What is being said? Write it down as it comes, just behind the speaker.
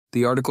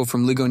The article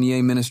from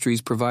Ligonier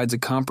Ministries provides a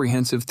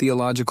comprehensive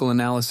theological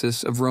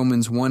analysis of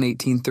Romans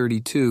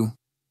 1:18-32,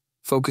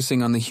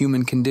 focusing on the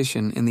human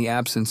condition in the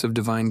absence of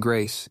divine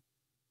grace.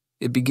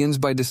 It begins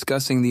by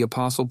discussing the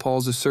Apostle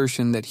Paul's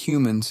assertion that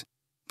humans,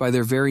 by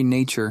their very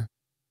nature,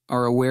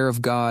 are aware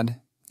of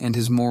God and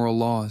His moral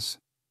laws.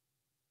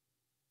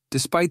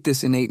 Despite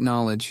this innate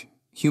knowledge,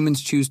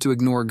 humans choose to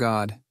ignore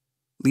God,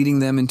 leading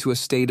them into a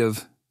state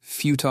of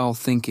futile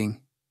thinking.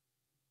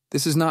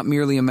 This is not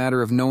merely a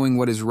matter of knowing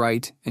what is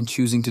right and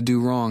choosing to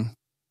do wrong.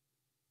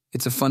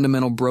 It's a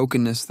fundamental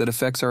brokenness that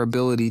affects our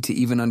ability to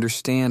even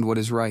understand what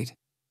is right.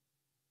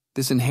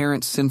 This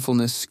inherent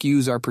sinfulness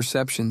skews our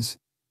perceptions,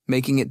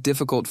 making it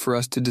difficult for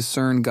us to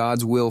discern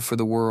God's will for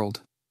the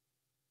world.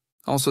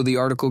 Also, the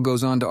article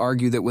goes on to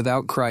argue that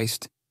without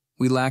Christ,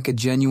 we lack a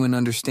genuine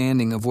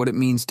understanding of what it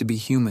means to be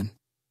human.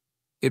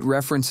 It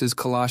references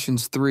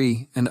Colossians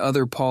 3 and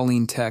other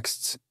Pauline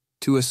texts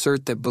to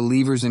assert that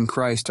believers in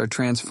Christ are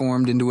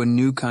transformed into a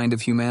new kind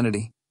of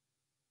humanity.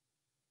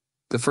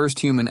 The first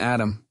human,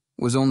 Adam,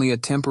 was only a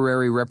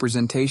temporary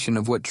representation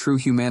of what true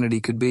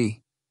humanity could be.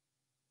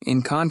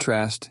 In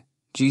contrast,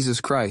 Jesus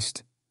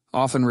Christ,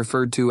 often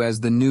referred to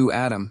as the new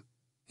Adam,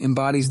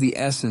 embodies the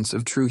essence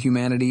of true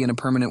humanity in a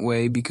permanent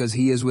way because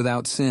He is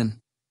without sin.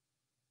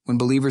 When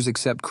believers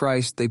accept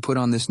Christ, they put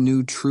on this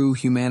new true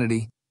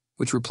humanity,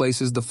 which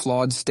replaces the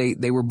flawed state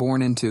they were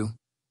born into,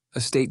 a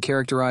state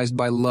characterized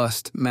by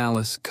lust,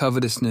 malice,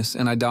 covetousness,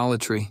 and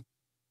idolatry.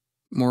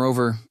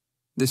 Moreover,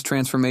 this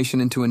transformation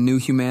into a new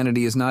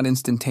humanity is not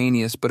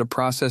instantaneous but a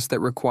process that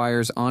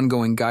requires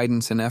ongoing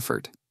guidance and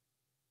effort.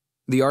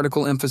 The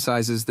article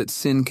emphasizes that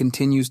sin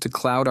continues to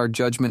cloud our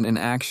judgment and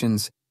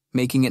actions,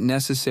 making it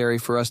necessary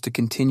for us to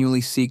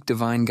continually seek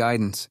divine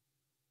guidance.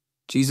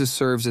 Jesus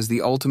serves as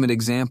the ultimate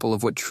example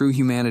of what true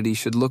humanity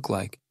should look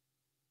like.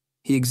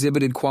 He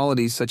exhibited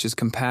qualities such as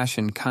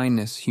compassion,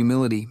 kindness,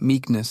 humility,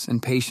 meekness,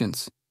 and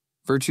patience,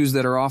 virtues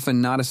that are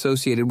often not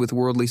associated with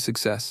worldly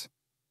success.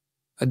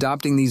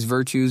 Adopting these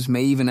virtues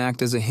may even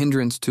act as a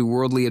hindrance to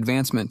worldly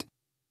advancement,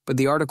 but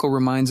the article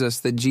reminds us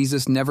that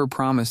Jesus never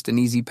promised an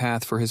easy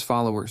path for His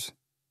followers.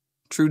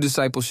 True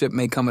discipleship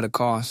may come at a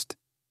cost,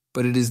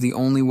 but it is the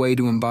only way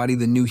to embody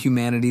the new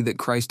humanity that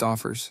Christ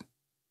offers.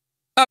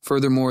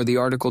 Furthermore, the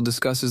article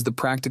discusses the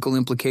practical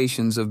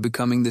implications of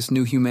becoming this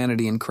new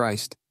humanity in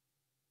Christ.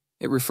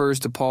 It refers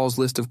to Paul's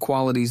list of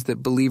qualities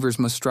that believers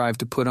must strive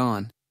to put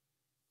on,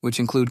 which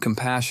include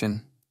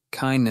compassion,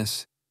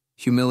 kindness,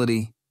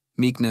 humility,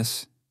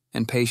 meekness,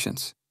 and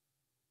patience.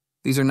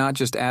 These are not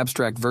just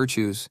abstract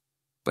virtues,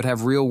 but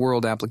have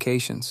real-world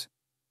applications.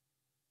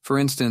 For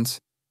instance,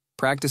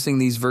 practicing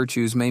these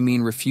virtues may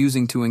mean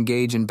refusing to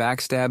engage in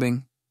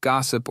backstabbing,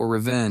 gossip, or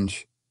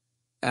revenge,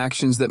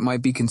 actions that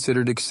might be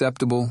considered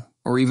acceptable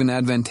or even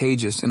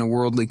advantageous in a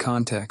worldly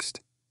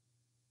context.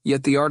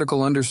 Yet the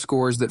article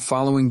underscores that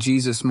following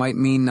Jesus might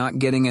mean not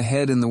getting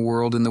ahead in the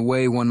world in the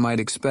way one might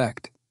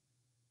expect.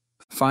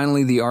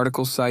 Finally, the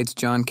article cites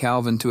John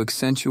Calvin to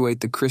accentuate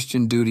the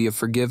Christian duty of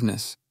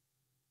forgiveness.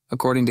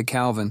 According to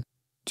Calvin,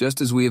 just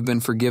as we have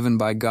been forgiven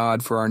by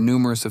God for our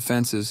numerous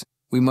offenses,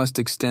 we must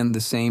extend the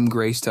same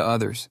grace to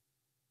others.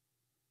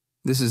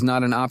 This is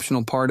not an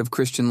optional part of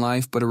Christian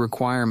life, but a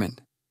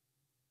requirement.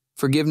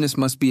 Forgiveness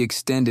must be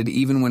extended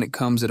even when it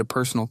comes at a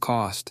personal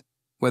cost,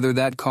 whether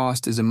that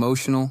cost is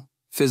emotional,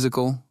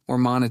 physical, or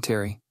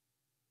monetary.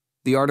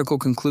 The article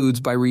concludes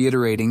by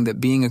reiterating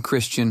that being a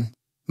Christian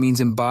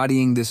means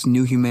embodying this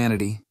new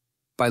humanity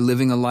by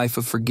living a life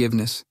of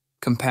forgiveness,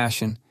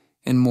 compassion,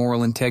 and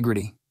moral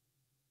integrity,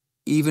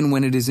 even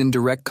when it is in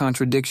direct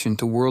contradiction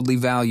to worldly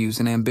values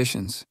and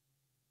ambitions.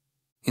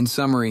 In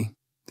summary,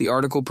 the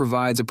article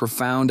provides a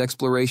profound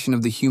exploration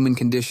of the human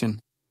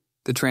condition,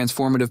 the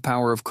transformative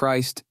power of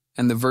Christ,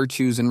 and the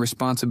virtues and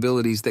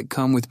responsibilities that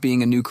come with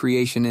being a new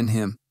creation in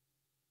Him.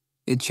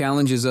 It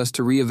challenges us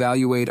to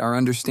reevaluate our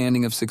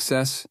understanding of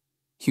success,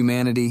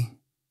 humanity,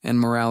 and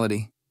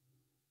morality,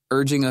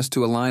 urging us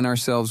to align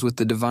ourselves with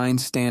the divine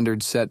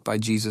standards set by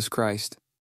Jesus Christ.